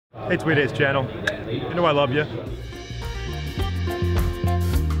Mrtweeday's channel. You know I love you.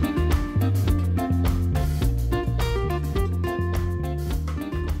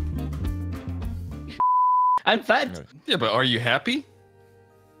 I'm fat. Yeah, but are you happy?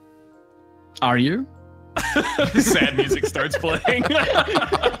 Are you? Sad music starts playing.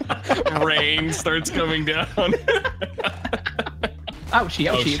 Rain starts coming down. Ouchie,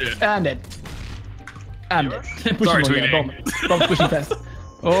 ouchie. Shit. I'm dead. I'm dead. Push Sorry, him on, Tweeday. yeah, bomb pushing fast.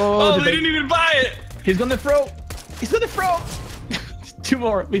 Oh, Oh, they didn't even buy it. He's gonna throw. He's gonna throw. 2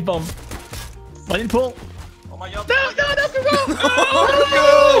 more with bomb. One in pull. Oh my god. No, no, no, Kugo!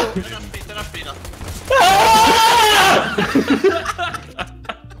 Oh, no! Den är speed.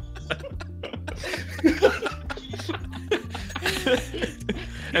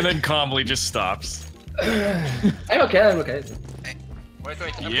 And then calmly just stops. I'm okay, I'm okay. Wait,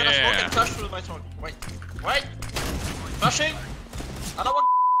 I'm gonna Yeah. smoke and flash through my smoke. Wait. Flashing! I don't want.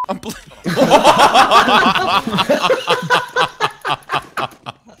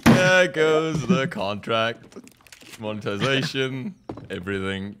 There goes the contract, monetization,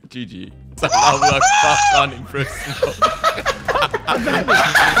 everything. GG. Fast impressive.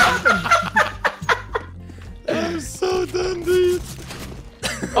 I'm so done, dude.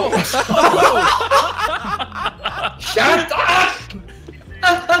 Shut up!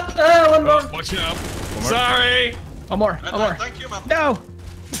 One more. Watch out. Sorry. One more. Thank you, man. No!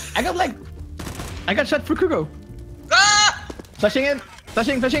 I got shot for Kugo. Ah! Flashing in.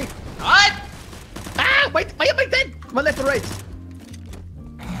 Flashing. Ah! Ah! Wait, why am I dead? One left or right?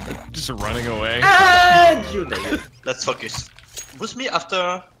 Just running away. And you did. Let's focus. Boost me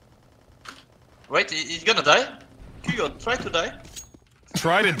after. Wait, he's gonna die. Kugo, try to die.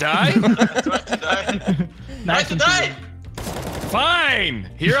 Try to die? Try to die. Try Nice to and die. Fine.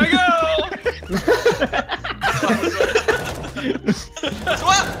 Here I go.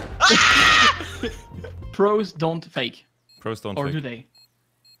 What? Ah! Pros don't fake. Pros don't Or fake. do they?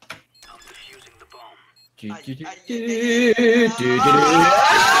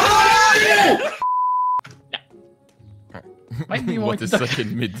 Why do you want What is to duck?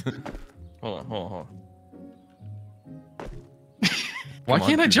 second mid? Hold on. Why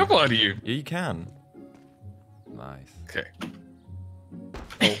can't I jump out of you? Yeah, you can. Nice. Okay.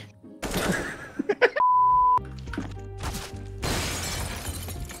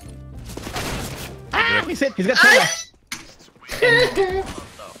 Ah, he's hit. He's got Taylor. What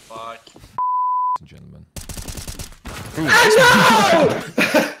the fuck? And gentlemen.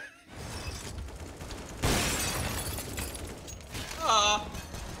 Ah.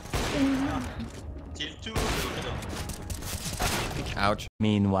 Team 2. Ouch.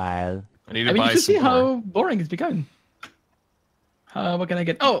 Meanwhile. I need to I mean, buy you can see some more. how boring it's become. What can I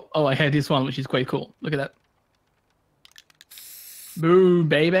get? Oh, I had this one, which is quite cool. Look at that. Boom,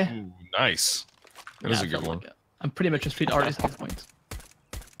 baby. Ooh, nice. That is Yeah, a I good felt one. like I'm pretty much a street artist at this point.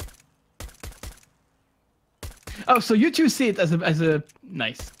 Oh, so you two see it as a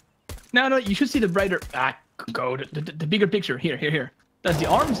nice. No, you should see the brighter. Go the bigger picture. Here. That's the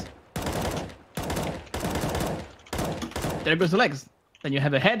arms. There goes the legs. Then you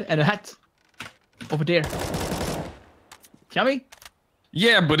have a head and a hat over there. Yummy.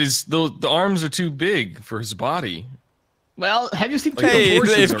 Yeah, but the arms are too big for his body. Well, have you seen? Like, Hey, the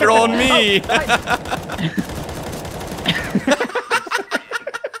horses they've are drawn wrong. me!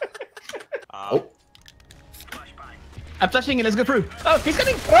 Oh. I'm flashing and let's go through. Oh, he's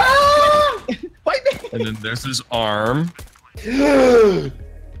coming! Ah! Why me? And then there's this arm. Yeah.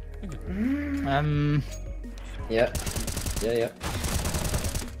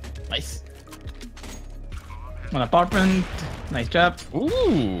 Nice. One apartment. Nice job.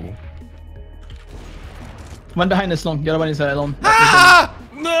 Ooh. One behind us long. The other one is alone. Ah!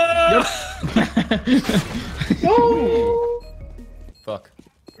 No! Fuck.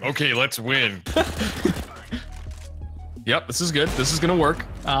 Okay, let's win. Yep, this is good. This is gonna work.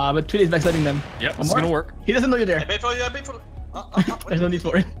 But Tweety is backstabbing them. Yep, One this is more. gonna work. He doesn't know you're I there. paid for you, There's no need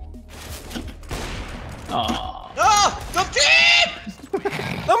for it. Aww. No! Don't keep!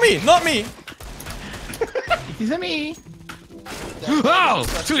 Not me! It is me. Oh!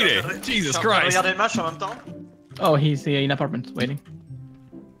 Tweety! Jesus Christ! Regardez le match en même temps. Oh, he's in apartment waiting.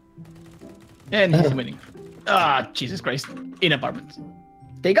 And he's winning. Ah, Jesus Christ. In apartment.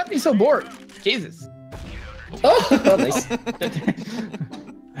 They got me so bored. Jesus. Oh, nice.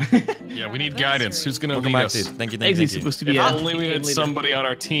 Yeah, we need guidance. Who's gonna Welcome lead back, us? dude. Thank you. Exit Thank you. supposed to be If a only we had leader. somebody on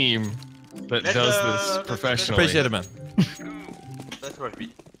our team that Let's, does this let's- professionally. Appreciate it, man. That's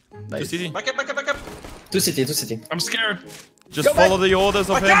rugby. To city. Back up. Two city. I'm scared. Just follow the orders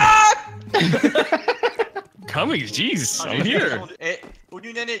of him. Coming, jeez, I'm here. Eh,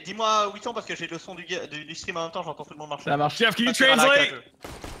 Connu Néné, dis-moi 8 ans parce que j'ai le son du stream en même temps, j'entends tout le monde marcher. Ça marche. Jeff, can you Parce que voilà, translate? cageux.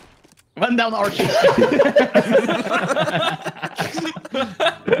 One down Archie.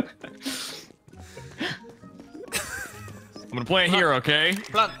 I'm gonna play it here, okay?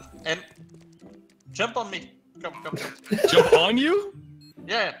 Plan and jump on me. Come. Jump on you?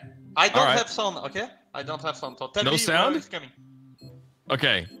 Yeah. I don't Alright. have sound, okay? I don't have sound. So tell No me sound? where it's coming.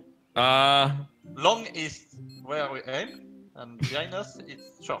 Okay. Long is where we aim, and behind us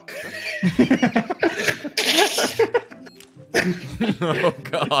it's short. Oh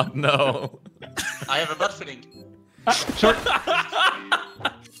god, no. I have a bad feeling. Short.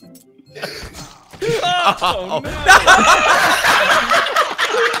 Oh, no.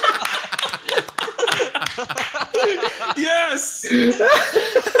 Yes! If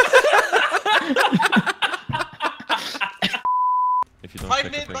you don't 5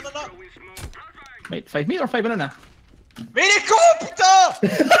 check nade the pick. banana! Wait, 5 mid or 5 banana? Mais il est con, putain!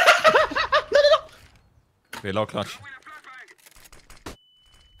 Okay, low clutch.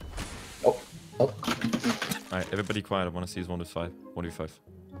 Oh. Alright, everybody quiet. I want to see his 1v5. 1v5. I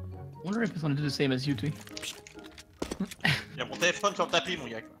wonder if it's gonna do the same as you two. Y'a mon téléphone sur le tapis, mon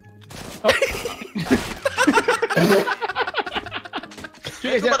gars. Two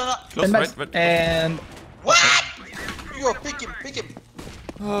guys, Two yeah. banana! Close, And right, right. And What? Yo, pick him!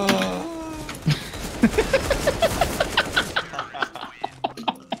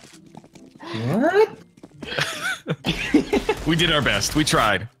 What? We did our best. We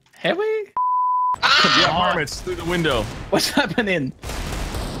tried. have we? The apartments through the window. What's happening?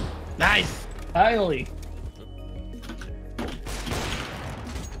 Nice. Finally.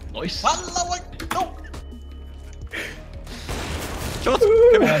 Nice. Hello, no! Shot!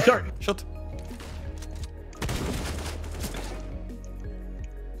 Come here. Short. Shot!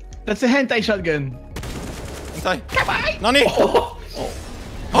 That's a hentai shotgun. Die! Nani! Oh.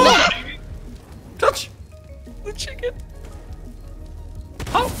 Oh! Clutch! The chicken.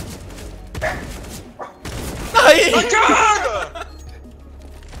 Nein! God!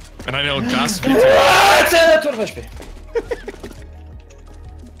 And I know Gus beat What? 12 HP.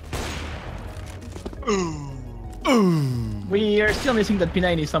 We are still missing that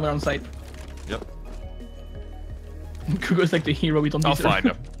P90 somewhere on site. Yep. Kugo's like the hero we don't I'll miss. find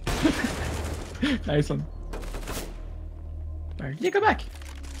him. Nice one. Alright, yeah, go back.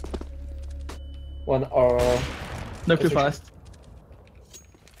 One or... Not too fast.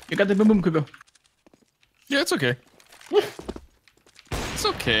 You got the boom boom, Kugo. Yeah, it's okay. It's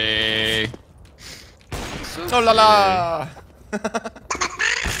okay. It's okay. Oh la la!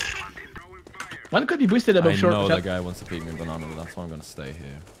 One could be boosted above I short. know shot. that guy wants to pick me banana, but that's why I'm gonna stay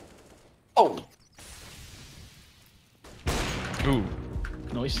here. Oh. Ooh.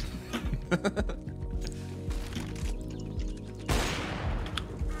 Nice.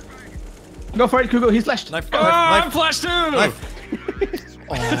 Go for it, Kugo. He's flashed. Knife, Oh, knife, I'm knife, flashed too! knife!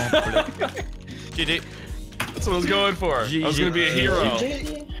 Oh, brilliant. GG. That's what I was going for. I was gonna be a hero.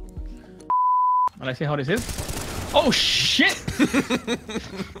 When I say how this is. Oh shit!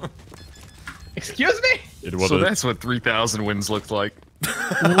 Excuse me? It So that's what 3,000 wins looked like.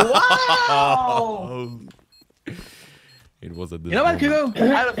 Wow! It was a You know what, Kugo?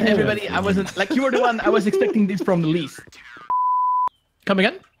 Out of everybody, I wasn't like you were the one I was expecting this from the least. Come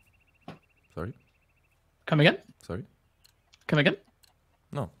again? Sorry? Come again? Sorry? Come again?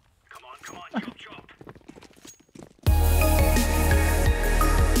 No. Okay.